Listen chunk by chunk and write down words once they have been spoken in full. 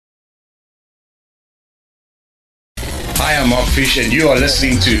Hi, I'm Mark Fish, and you are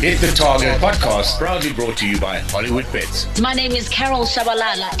listening to Hit the Target podcast, proudly brought to you by Hollywood Bets. My name is Carol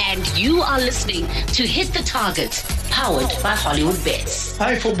Shabalala, and you are listening to Hit the Target, powered by Hollywood Bets.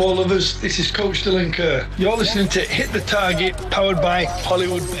 Hi, football lovers. This is Coach Dylan Kerr. You're listening to Hit the Target, powered by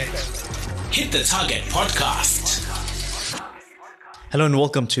Hollywood Bets. Hit the Target podcast. Hello and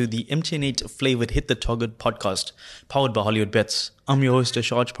welcome to the MTN8 flavored Hit the Target podcast, powered by Hollywood Bets. I'm your host,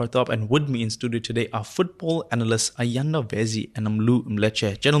 Ashaj Partap, and with me in studio today are football analysts Ayanda Vezi and Mlu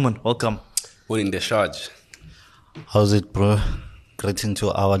Mleche. Gentlemen, welcome. Morning, Ashaj. How's it, bro? Greeting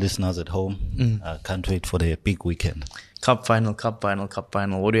to our listeners at home. Can't wait for the big weekend. Cup final.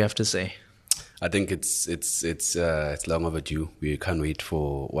 What do you have to say? I think it's long overdue. We can't wait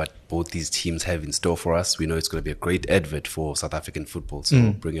for what both these teams have in store for us. We know it's going to be a great advert for South African football,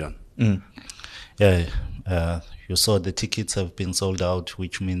 so bring it on. Yeah, you saw the tickets have been sold out,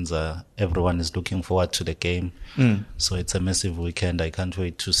 which means everyone is looking forward to the game. So it's a massive weekend. I can't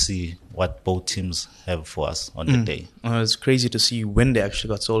wait to see what both teams have for us on the day. It's crazy to see when they actually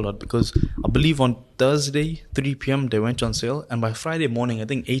got sold out, because I believe on Thursday, 3 p.m. they went on sale, and by Friday morning, I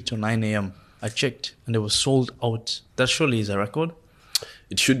think 8 or 9 a.m., I checked and they were sold out. That surely is a record.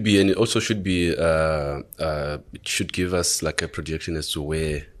 It should be, and it also should be. It should give us like a projection as to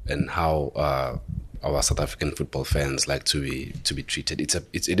where and how our South African football fans like to be treated.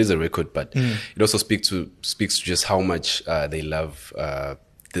 It is a record, but it also speaks to just how much they love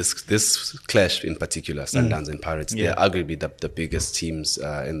this clash in particular, Sundowns and Pirates. Yeah. They're arguably the biggest teams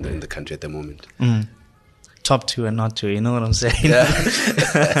in the country at the moment. Top two and not two, you know what I'm saying? Yeah,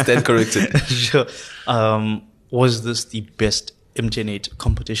 stand corrected. Sure. Was this the best MTN8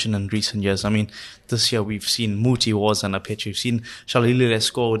 competition in recent years? I mean, this year we've seen Muti Wars and a pitch. We've seen Shalilile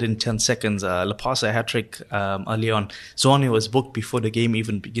score within 10 seconds. Lapasa hat-trick early on. Zwane was booked before the game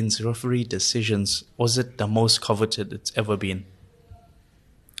even begins. Referee decisions. Was it the most coveted it's ever been?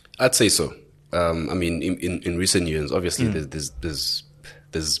 I'd say so. I mean, in recent years, obviously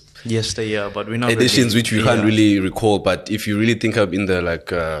there's yesteryear, but we're not editions really, which we can't really recall. But if you really think of in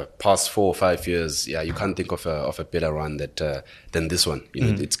the past 4 or 5 years, you can't think of a better run than this one. You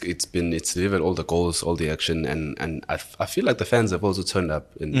know, it's delivered all the goals, all the action, and I feel like the fans have also turned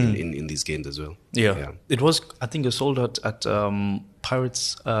up in these games as well. Yeah. It was, I think, it sold out at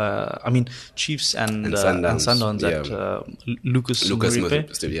Pirates. Chiefs and Sundowns at Lucas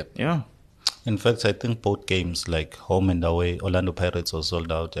Mabhida Stadium. Yeah. In fact, I think both games, like home and away, Orlando Pirates was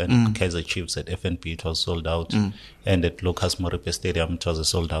sold out, and Kaizer Chiefs at FNP, it was sold out, and at Lucas Mabhida Stadium, it was a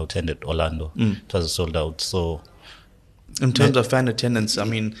sold out, and at Orlando, it was a sold out. So, in terms of fan attendance, I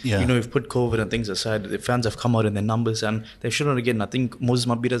mean, Yeah. we've put COVID and things aside, the fans have come out in their numbers, and they showed it again. I think Moses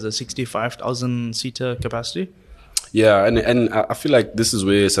Mabhida has a 65,000 seater capacity. Yeah, and I feel like this is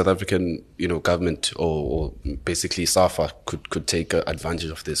where South African, government or basically SAFA could take advantage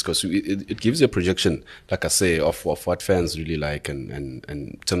of this, because it gives you a projection, like I say, of what fans really like, and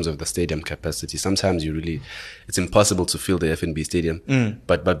in terms of the stadium capacity. Sometimes it's impossible to fill the FNB stadium,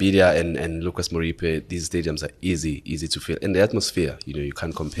 but Mabhida and Lucas Mabhida, these stadiums are easy to fill, and the atmosphere, you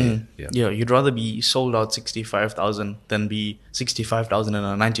can't compare. Yeah, you'd rather be sold out 65,000 than be 65,000 and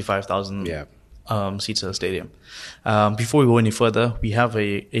a 95,000. Seater stadium. Before we go any further, we have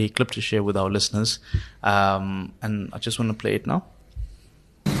a clip to share with our listeners, and I just want to play it now.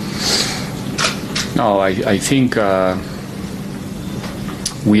 No, I think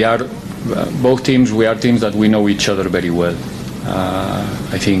we are both teams. We are teams that we know each other very well.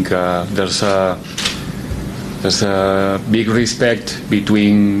 I think there's a big respect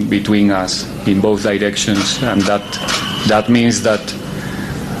between us in both directions, and that means that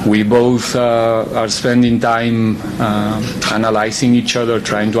we both are spending time analyzing each other,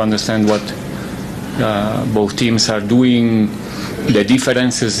 trying to understand what both teams are doing, the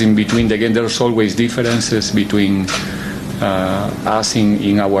differences in between the game. There's always differences between us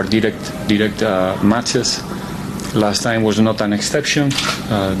in our direct matches. Last time was not an exception.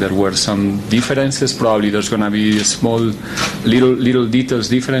 There were some differences. Probably there's going to be small, little details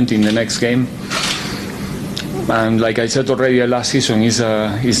different in the next game. And like I said already, last season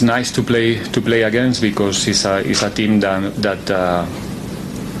is nice to play against, because it's a team that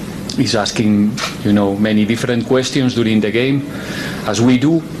is asking many different questions during the game, as we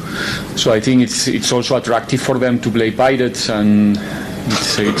do. So I think it's also attractive for them to play Pirates, and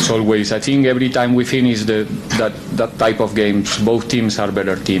it's always, I think every time we finish that type of games, both teams are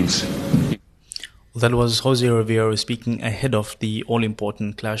better teams. That was Jose Rivero speaking ahead of the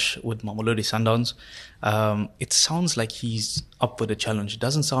all-important clash with Mamelodi Sundowns. It sounds like he's up for the challenge. It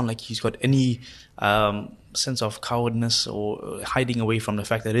doesn't sound like he's got any sense of cowardness or hiding away from the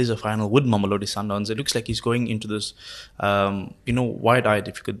fact that it is a final with Mamelodi Sundowns. It looks like he's going into this, wide-eyed,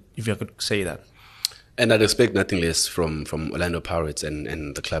 if I could say that. And I'd expect nothing less from Orlando Pirates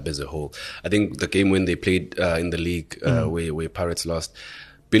and the club as a whole. I think the game when they played in the league where Pirates lost,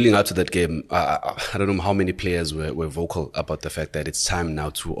 building up to that game, I don't know how many players were vocal about the fact that it's time now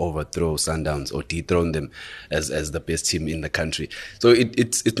to overthrow Sundowns or dethrone them as the best team in the country. So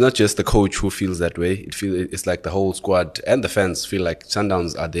it's not just the coach who feels that way. It's like the whole squad and the fans feel like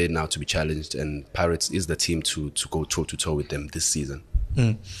Sundowns are there now to be challenged, and Pirates is the team to go toe to toe with them this season.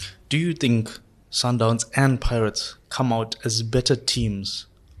 Do you think Sundowns and Pirates come out as better teams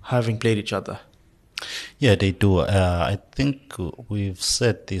having played each other? Yeah, they do. I think we've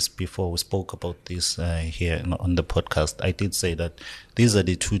said this before. We spoke about this here on the podcast. I did say that these are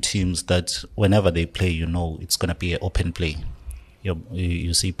the two teams that whenever they play, it's going to be an open play.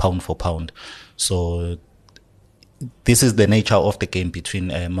 You see pound for pound. So this is the nature of the game between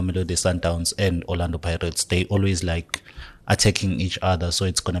Mamelodi Sundowns and Orlando Pirates. They always like attacking each other, so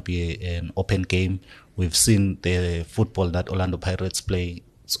it's going to be an open game. We've seen the football that Orlando Pirates play.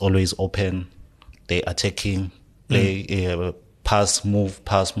 It's always open. They attacking, play, pass, move.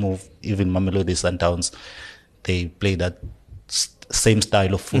 Even Mamelodi Sundowns, they play that same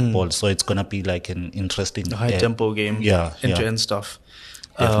style of football. So it's going to be like an interesting high-tempo game, end-to-end stuff.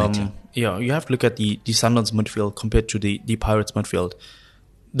 Definitely. You have to look at the Sundowns midfield compared to the Pirates midfield.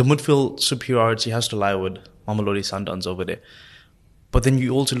 The midfield superiority has to lie with Mamelodi Sundowns over there. But then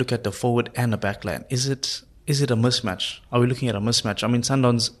you also look at the forward and the back line. Is it a mismatch? Are we looking at a mismatch? I mean,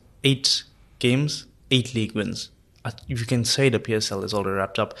 Sundowns, 8 games, 8 league wins. If you can say the PSL is already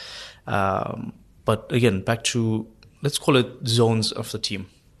wrapped up. But again, back to, let's call it zones of the team.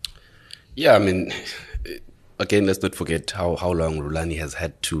 Yeah, I mean, again, let's not forget how long Rulani has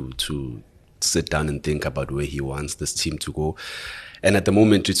had to sit down and think about where he wants this team to go. And at the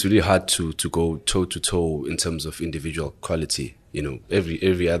moment, it's really hard to go toe-to-toe in terms of individual quality.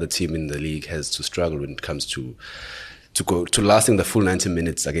 Every other team in the league has to struggle when it comes to lasting the full 90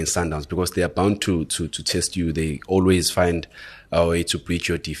 minutes against Sundowns, because they are bound to test you. They always find a way to breach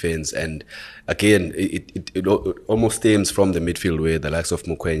your defense. And again, it almost stems from the midfield, where the likes of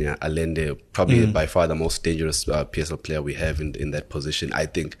Mukwenya, Allende, probably by far the most dangerous PSL player we have in that position, I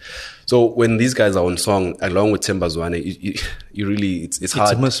think. So when these guys are on song, along with Themba Zwane, you really, it's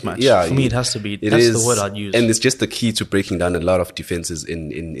hard. It's a mismatch. Yeah, for me, it has to be. That's the word I'd use. And it's just the key to breaking down a lot of defenses in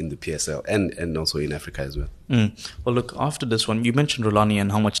the PSL and also in Africa as well. Well, look, after this one, you mentioned Rulani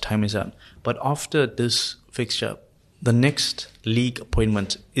and how much time is that. But after this fixture, the next league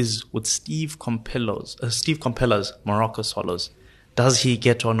appointment is with Steve Compella's Morocco Swallows. Does he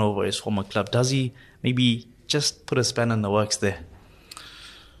get on over his former club? Does he maybe just put a span in the works there?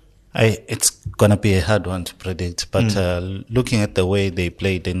 It's going to be a hard one to predict, but looking at the way they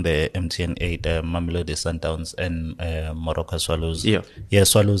played in the MTN8, Mamelodi Sundowns and Morocco Swallows.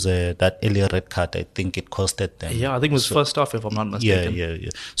 Swallows, that earlier red card, I think it costed them. Yeah, I think it was first off, if I'm not mistaken. Yeah.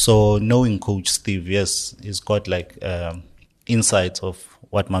 So knowing Coach Steve, yes, he's got like insights of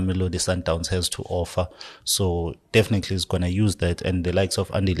what Mamelodi Sundowns has to offer. So definitely he's going to use that, and the likes of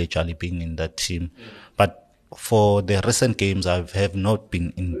Andile Jali being in that team. But for the recent games, I have not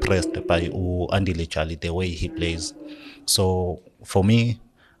been impressed by Andile Jali, the way he plays. So for me,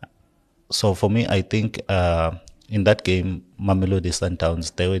 I think in that game, Mamelodi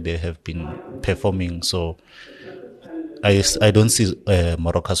Sundowns, the way they have been performing, so I don't see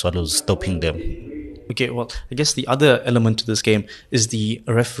Morocco Swallows stopping them. Okay, well, I guess the other element to this game is the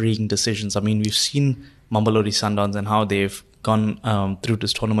refereeing decisions. I mean, we've seen Mamelodi Sundowns and how they've gone through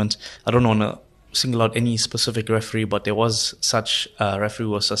this tournament. I don't want to single out any specific referee, but there was such a referee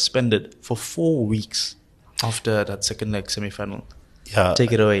who was suspended for 4 weeks after that second leg semi-final. Yeah,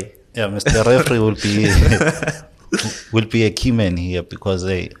 take it away. Yeah, Mr. Referee will be a key man here, because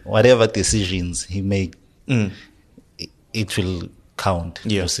whatever decisions he make, it will count.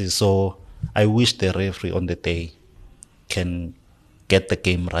 Yeah. You see, so I wish the referee on the day can get the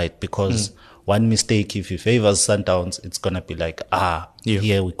game right, because one mistake, if he favors Sundowns, it's gonna be like,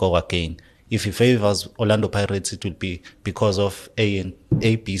 here we go again. If he favors Orlando Pirates, it will be because of A,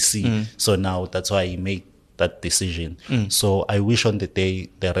 B, C. So now that's why he made that decision. So I wish on the day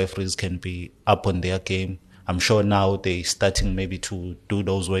the referees can be up on their game. I'm sure now they're starting maybe to do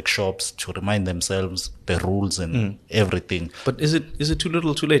those workshops to remind themselves the rules and everything. But is it too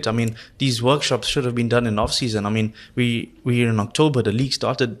little too late? I mean, these workshops should have been done in off-season. I mean, we're in October. The league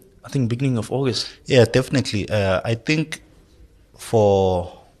started, I think, beginning of August. Yeah, definitely. I think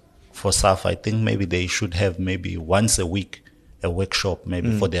for SAF, I think maybe they should have maybe once a week a workshop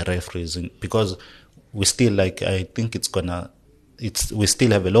maybe for their referees, because we still I think we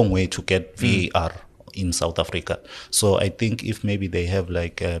still have a long way to get VAR in South Africa. So I think if maybe they have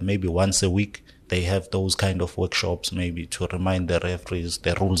maybe once a week, they have those kind of workshops maybe to remind the referees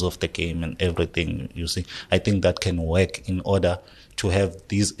the rules of the game and everything, you see. I think that can work in order to have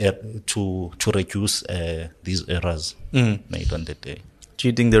these, to reduce these errors made on the day. Do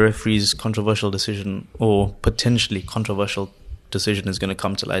you think the referee's controversial decision or potentially controversial decision is going to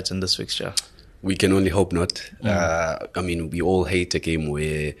come to light in this fixture? We can only hope not. I mean, we all hate a game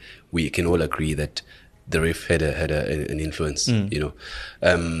where we can all agree that the ref had an influence, you know.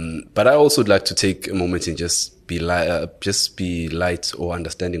 But I also would like to take a moment and just be light or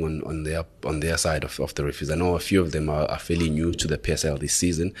understanding on their side of the referees. I know a few of them are fairly new to the PSL this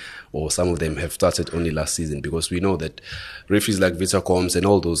season, or some of them have started only last season, because we know that referees like Victor Combs and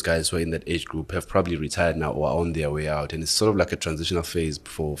all those guys who are in that age group have probably retired now or are on their way out, and it's sort of like a transitional phase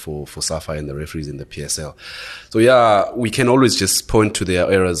for SAFA and the referees in the PSL. So yeah, we can always just point to their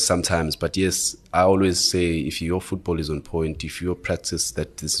errors sometimes, but yes, I always say if your football is on point, if you practice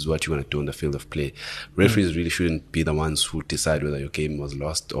that this is what you want to do on the field of play, referees really shouldn't be the ones who decide whether your game was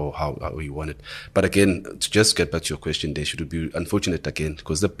lost or how you won it. But again, to just get back to your question, they should be unfortunate again,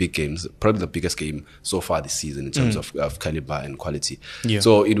 because the big games, probably the biggest game so far this season in terms of caliber and quality. Yeah.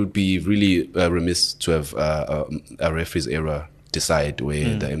 So it would be really remiss to have a referee's error decide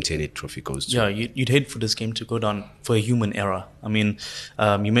where the MTN8 trophy goes to. Yeah, you'd hate for this game to go down for a human error. I mean,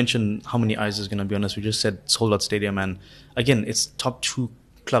 you mentioned how many eyes is going to be on us. We just said sold-out stadium, and again, it's top two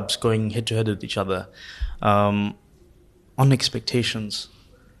clubs going head-to-head with each other. On expectations,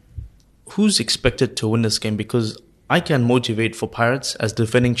 who's expected to win this game? Because I can motivate for Pirates as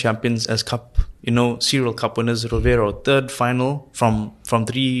defending champions, as cup, serial cup winners. Rivero, third final from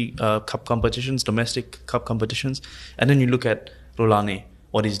 3 cup competitions, domestic cup competitions. And then you look at Rulani,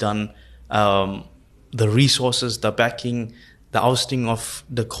 what he's done, the resources, the backing, the ousting of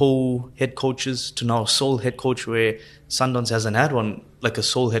the co-head coaches to now sole head coach, where Sundowns hasn't had one, like a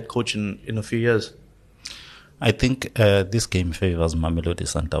sole head coach in a few years. I think this game favors Mamelodi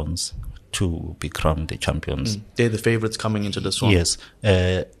Sundowns to be crowned the champions. They're the favorites coming into this one. Yes.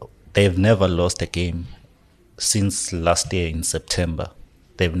 They've never lost a game since last year in September.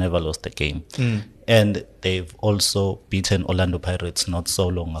 They've never lost a game. And they've also beaten Orlando Pirates not so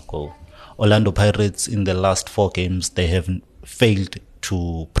long ago. Orlando Pirates, in the last 4 games, they have failed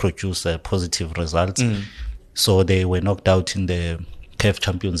to produce positive results. So they were knocked out in the CAF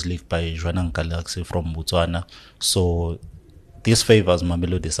Champions League by Jwaneng Galaxy from Botswana. So this favors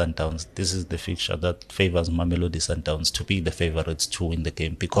Mamelodi Sundowns. This is the fixture that favors Mamelodi Sundowns to be the favorites to win the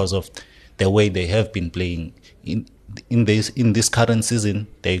game, because of the way they have been playing. In this current season,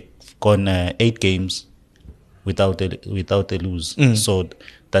 they've gone 8 games without a lose. So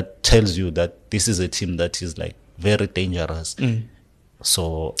that tells you that this is a team that is very dangerous.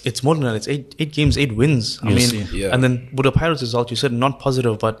 So it's more than that. It's 8 games, 8 wins. I mean, and then with the Pirates result, you said not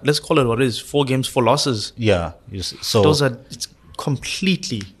positive, but let's call it what it is: 4 games, 4 losses. Yeah, so those are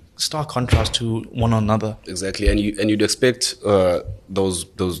completely stark contrast to one another. Exactly, and you'd expect those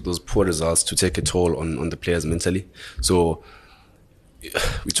poor results to take a toll on the players mentally. So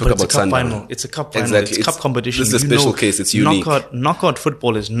we talk about Sunday. It's a cup final. Exactly. It's cup competition. This is a special case. It's unique. Knockout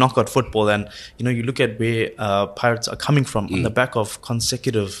football is knockout football, and you look at where Pirates are coming from on the back of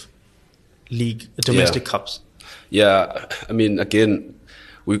consecutive league domestic cups. Yeah, I mean, again,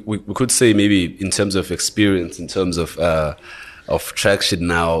 we could say maybe in terms of experience, in terms of traction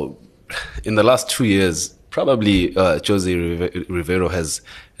now, in the last 2 years, probably Jose Rivero has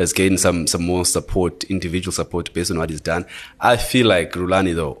gained some more support, individual support based on what he's done. I feel like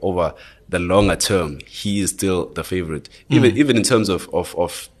Rulani, though, over the longer term, he is still the favorite. Even in terms of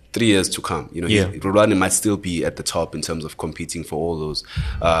 3 years to come, Rulani might still be at the top in terms of competing for all those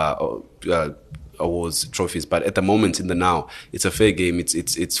awards, trophies. But at the moment, in the now, it's a fair game.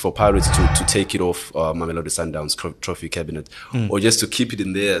 It's for Pirates to take it off Mamelodi Sundowns trophy cabinet, or just to keep it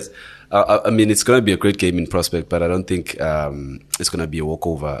in theirs. I mean, it's going to be a great game in prospect, but I don't think it's going to be a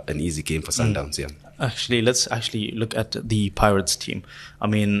walkover, an easy game for Sundowns. Yeah. Actually, let's look at the Pirates team. I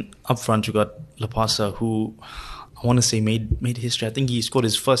mean, up front you got Lapasa, who I want to say made history. I think he scored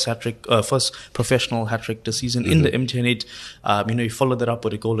his first hat-trick, first professional hat-trick this season in the MTN8. He followed that up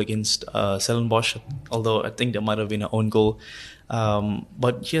with a goal against Stellenbosch, although I think there might have been an own goal.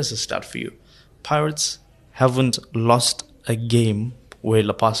 But here's a stat for you. Pirates haven't lost a game where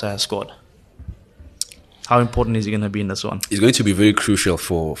Lapasa has scored. How important is he going to be in this one? It's going to be very crucial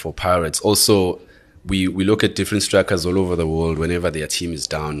for Pirates. Also, we look at different strikers all over the world. Whenever their team is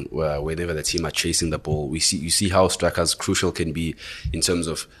down, whenever the team are chasing the ball, you see how strikers crucial can be in terms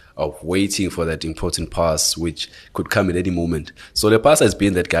of waiting for that important pass, which could come at any moment. So Lepasa has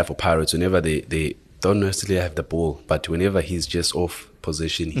been that guy for Pirates. Whenever they don't necessarily have the ball, but whenever he's just off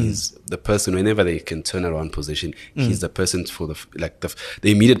position, he's the person. Whenever they can turn around position, he's the person for the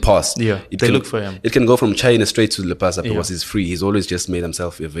immediate pass. Yeah, they look for him. It can go from China straight to Lepasa because he's free. He's always just made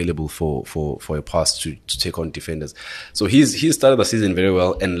himself available for a pass to take on defenders. So he started the season very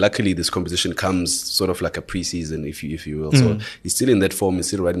well, and luckily this competition comes sort of like a preseason, if you will. So he's still in that form, he's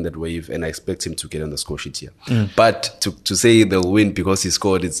still riding that wave, and I expect him to get on the score sheet here. But to say they'll win because he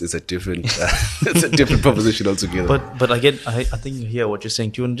scored, it's a different it's a different proposition altogether. But again, I think you hear what you're saying.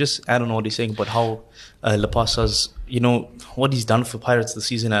 Do you want to just add on what he's saying about how Lepasa's, what he's done for Pirates this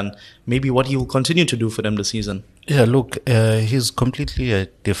season, and maybe what he will continue to do for them this season? Yeah, look, he's completely a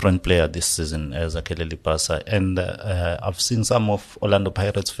different player this season as Akele Lepasa, and I've seen some of Orlando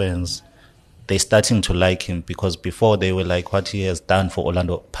Pirates fans, they're starting to like him, because before they were like, what he has done for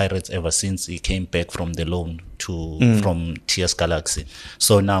Orlando Pirates ever since he came back from the loan from TS Galaxy.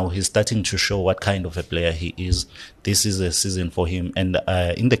 So now he's starting to show what kind of a player he is. This is a season for him. And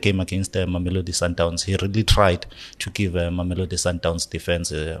in the game against Mamelodi Sundowns, he really tried to give Mamelodi Sundowns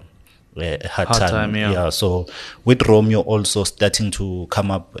defense a hard time. Yeah. So with Romeo also starting to come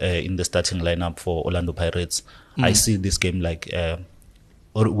up in the starting lineup for Orlando Pirates, I see this game like...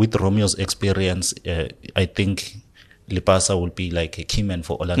 or with Romeo's experience, I think Lepasa will be like a key man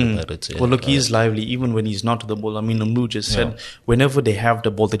for Orlando Pirates. Well, look, he's lively even when he's not to the ball. I mean, Mlu just said whenever they have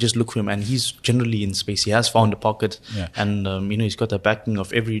the ball, they just look for him, and he's generally in space. He has found the pocket, and he's got the backing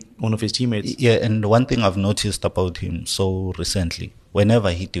of every one of his teammates. Yeah, and one thing I've noticed about him so recently,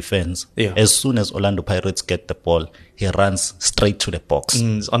 whenever he defends, as soon as Orlando Pirates get the ball, he runs straight to the box.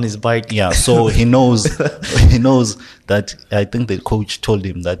 He's on his bike. Yeah, so he knows that. I think the coach told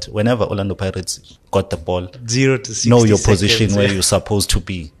him that whenever Orlando Pirates got the ball, 0 to 60 know your seconds, position where you're supposed to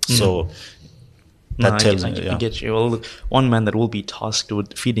be. So that tells me. I get you. Well, one man that will be tasked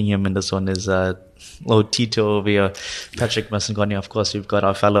with feeding him in this one is Tito over here, Patrick Masangani. Of course, we've got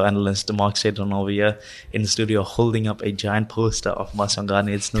our fellow analyst Mark Sedon over here in the studio holding up a giant poster of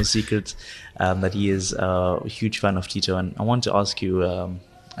Masangani. It's no secret that he is a huge fan of Tito. And I want to ask you,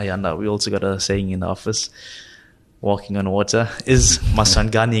 Ayanda, we also got a saying in the office, walking on water. Is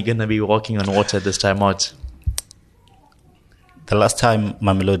Masangani going to be walking on water this time out? The last time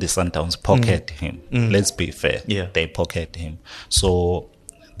Mamelodi Sundowns pocketed him, let's be fair, they pocketed him. So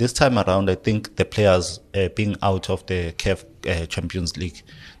this time around, I think the players being out of the CAF Champions League,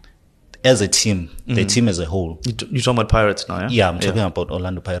 as a team, the team as a whole. You're talking about Pirates now, yeah? Yeah, I'm talking about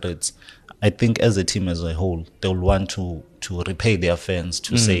Orlando Pirates. I think as a team as a whole, they'll want to repay their fans,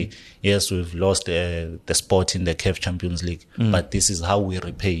 to say, yes, we've lost the spot in the CAF Champions League, but this is how we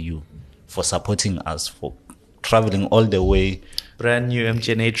repay you for supporting us, for traveling all the way. Brand new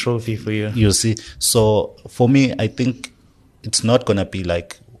MTN8 trophy for you. You see, so for me, I think it's not going to be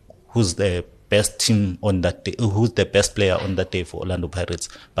like who's the best team on that day, who's the best player on that day for Orlando Pirates,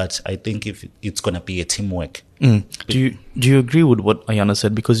 but I think if it's going to be a teamwork. Do you agree with what Ayana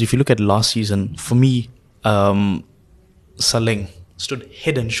said? Because if you look at last season, for me, Saleng stood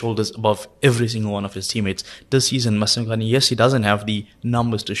head and shoulders above every single one of his teammates. This season, Masangani, yes, he doesn't have the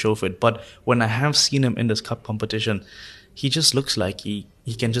numbers to show for it, but when I have seen him in this cup competition, he just looks like he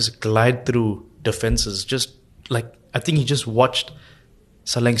can just glide through defenses. Just like, I think he just watched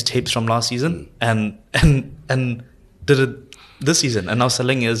Saleng's tapes from last season and did it this season. And now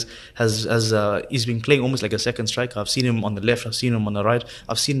Saleng he's been playing almost like a second striker. I've seen him on the left, I've seen him on the right,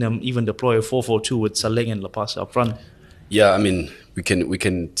 I've seen him even deploy a 4-4-2 with Saleng and Lepasa up front. Yeah, I mean, we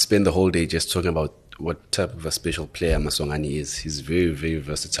can spend the whole day just talking about what type of a special player Masongani is. He's very, very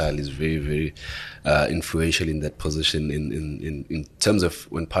versatile. He's very, very influential in that position in terms of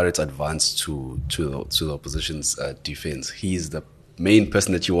when Pirates advance to the opposition's defense. He's the main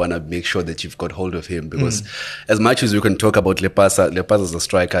person that you want to make sure that you've got hold of him, because as much as you can talk about Lepasa's a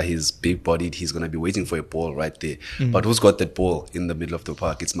striker, he's big-bodied, he's going to be waiting for a ball right there. But who's got that ball in the middle of the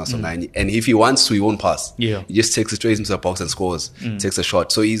park? It's Masongani. And if he wants to, he won't pass. Yeah. He just takes it straight into the box and scores, takes a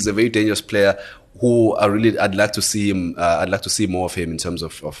shot. So he's a very dangerous player who I'd like to see him. I'd like to see more of him in terms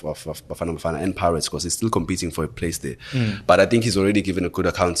of Bafana Bafana and Pirates, because he's still competing for a place there. But I think he's already given a good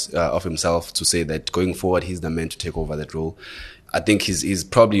account of himself to say that going forward, he's the man to take over that role. I think he's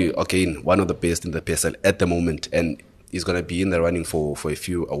probably, again, one of the best in the PSL at the moment, and he's going to be in the running for a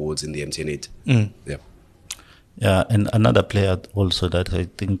few awards in the MTN8. Yeah, and another player also that I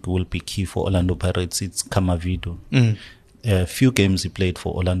think will be key for Orlando Pirates, it's Kamavido. A few games he played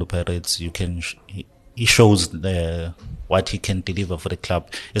for Orlando Pirates, he shows what he can deliver for the club,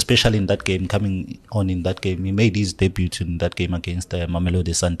 especially in that game. Coming on in that game, he made his debut in that game against the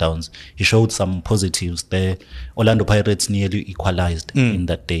Mamelodi Sundowns. He showed some positives there. Orlando Pirates nearly equalized in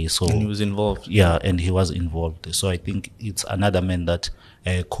that day, so and he was involved. Yeah, and he was involved. So I think it's another man that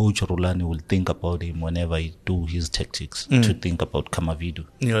Coach Rulani will think about him whenever he do his tactics, to think about Kamavidu.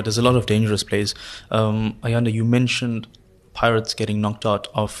 Yeah, there's a lot of dangerous plays. Ayanda, you mentioned Pirates getting knocked out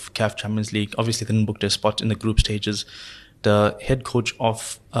of CAF Champions League. Obviously, they didn't book their spot in the group stages. The head coach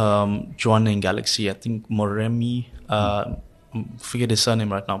of Joanna in Galaxy, I think Moremi, forget his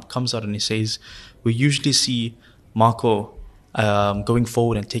surname right now, comes out and he says, we usually see Marco going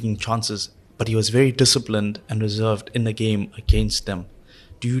forward and taking chances, but he was very disciplined and reserved in the game against them.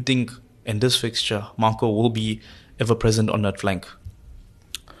 Do you think in this fixture, Marco will be ever present on that flank?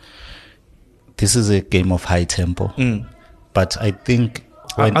 This is a game of high tempo, but I think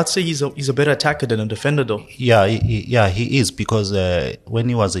I'd say he's a better attacker than a defender, though. Yeah, he is, because when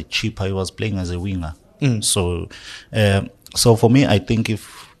he was a cheaper, he was playing as a winger. So for me, I think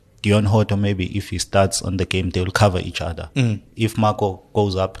if Dion Hoto, maybe if he starts on the game, they will cover each other. If Marco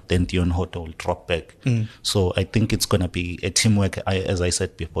goes up, then Dion Hoto will drop back. So I think it's going to be a teamwork. As I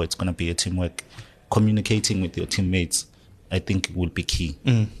said before, it's going to be a teamwork. Communicating with your teammates, I think it will be key.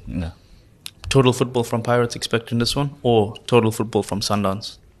 Yeah. Total football from Pirates expected in this one, or total football from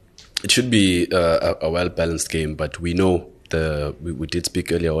Sundowns? It should be a well-balanced game, but we know we did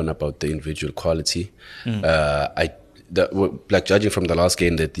speak earlier on about the individual quality. Judging from the last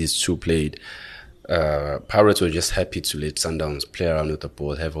game that these two played, Pirates were just happy to let Sundowns play around with the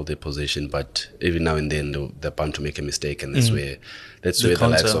ball, have all their possession, but every now and then they're bound to make a mistake, and that's where the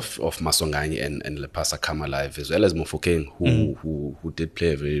likes of Masongani and Lepasa come alive, as well as Mofokeng, who did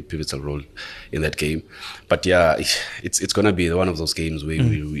play a very pivotal role in that game. But yeah, it's going to be one of those games where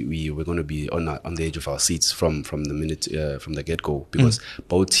we're going to be on the edge of our seats from the minute from the get-go, because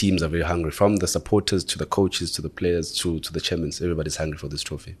both teams are very hungry, from the supporters to the coaches to the players to the chairmen. Everybody's hungry for this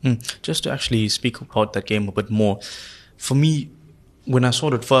trophy. Just to actually speak about that game a bit more, for me, when I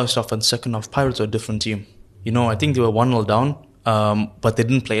saw that first half and second half, Pirates were a different team. I think they were 1-0 down, but they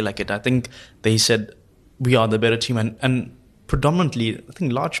didn't play like it. I think they said, we are the better team, and predominantly, I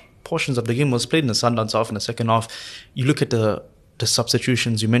think large portions of the game was played in the Sundowns half. In the second half, you look at the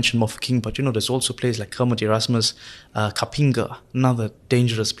substitutions, you mentioned Moff King, but there's also players like Kermit Erasmus, Kapinga, another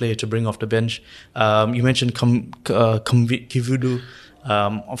dangerous player to bring off the bench. You mentioned Kivudu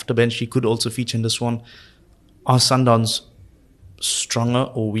off the bench. He could also feature in this one. Are Sundowns stronger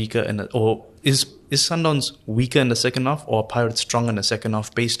or weaker, or is Sundowns weaker in the second half, or Pirates stronger in the second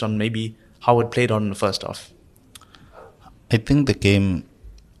half, based on maybe how it played out in the first half? I think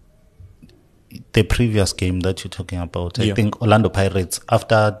the previous game that you're talking about, I think Orlando Pirates,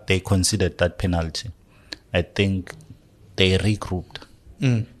 after they conceded that penalty, I think they regrouped.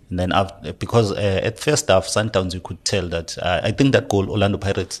 And then because at first half, Sundowns, you could tell that I think that goal, Orlando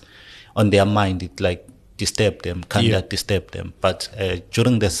Pirates, on their mind, it like disturbed them, disturbed them. But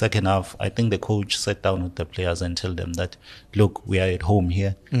during the second half, I think the coach sat down with the players and told them that, look, we are at home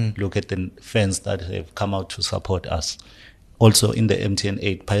here. Look at the fans that have come out to support us. Also in the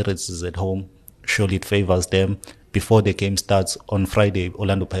MTN8, Pirates is at home. Surely it favors them. Before the game starts on Friday,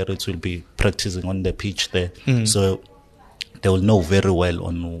 Orlando Pirates will be practicing on the pitch there. So they will know very well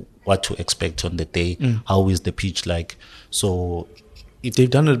on what to expect on the day. How is the pitch like? So they've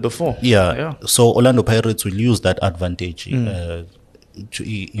done it before. Yeah. So Orlando Pirates will use that advantage in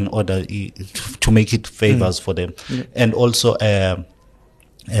order to make it favors for them. And also in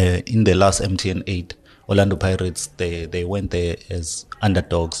the last MTN8, Orlando Pirates, they went there as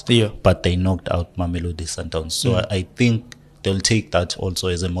underdogs, but they knocked out Mamelodi Sundowns. So I think they'll take that also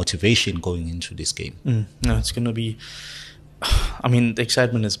as a motivation going into this game. No, it's going to be... the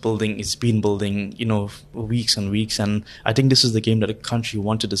excitement is building. It's been building, weeks and weeks. And I think this is the game that the country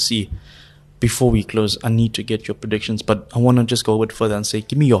wanted to see. Before we close, I need to get your predictions. But I want to just go a bit further and say,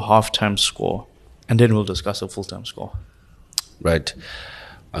 give me your halftime score. And then we'll discuss a full-time score. Right.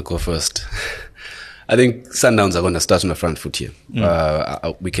 I'll go first. I think Sundowns are going to start on the front foot here.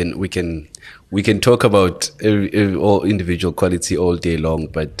 We can talk about all individual quality all day long,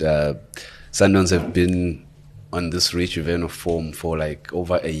 but Sundowns have been on this rich vein of form for like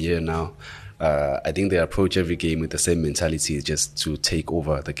over a year now. I think they approach every game with the same mentality, just to take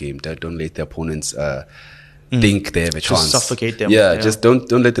over the game. Don't let the opponents think they have a chance. Just suffocate them. Yeah, just don't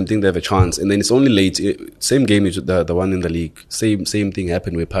let them think they have a chance. And then it's only late. Same game as the one in the league. Same thing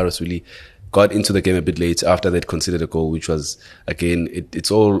happened where Pirates really got into the game a bit late after they'd conceded a goal, which was, again,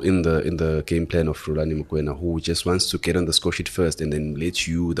 it's all in the game plan of Rulani Mokoena, who just wants to get on the score sheet first and then let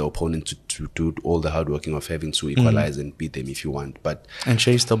you, the opponent, to do all the hard working of having to equalize and beat them if you want. And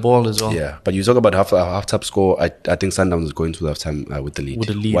chase the ball as well. Yeah, but you talk about half-time score. I think Sundowns is going to the half-time with the lead.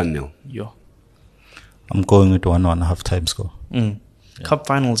 1-0. Yeah. I'm going with 1-1 half-time score. Yeah. Cup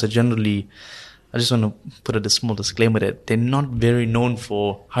finals are generally, I just want to put a small disclaimer that they're not very known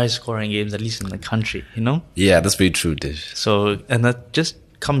for high-scoring games, at least in the country, you know? Yeah, that's very true, Dish. So, and that just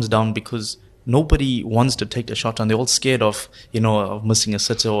comes down because nobody wants to take the shot and they're all scared of, of missing a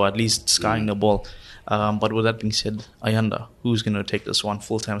sitter or at least skying the ball. But with that being said, Ayanda, who's going to take this one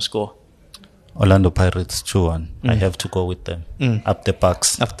full-time score? Orlando Pirates 2-1. I have to go with them. Up the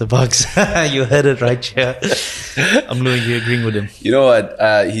Bucks. Up the Bucks. You heard it right here. I'm knowing you're agreeing with him. You know what?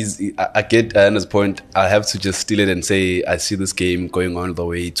 I get Anna's point. I have to just steal it and say I see this game going on the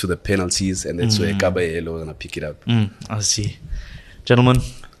way to the penalties, and that's where Caballero is going to pick it up. I see. Gentlemen,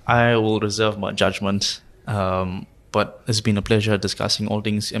 I will reserve my judgment. But it's been a pleasure discussing all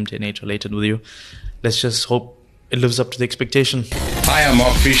things MTN8 related with you. Let's just hope it lives up to the expectation. Hi, I'm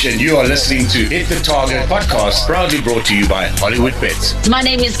Mark Fish, and you are listening to Hit the Target podcast, proudly brought to you by Hollywood Bets. My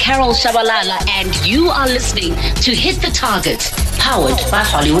name is Carol Shabalala, and you are listening to Hit the Target, powered by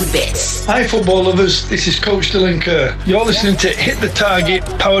Hollywood Bets. Hi, football lovers. This is Coach Dylan Kerr. You're listening to Hit the Target,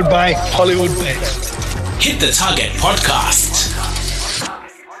 powered by Hollywood Bets. Hit the Target podcast.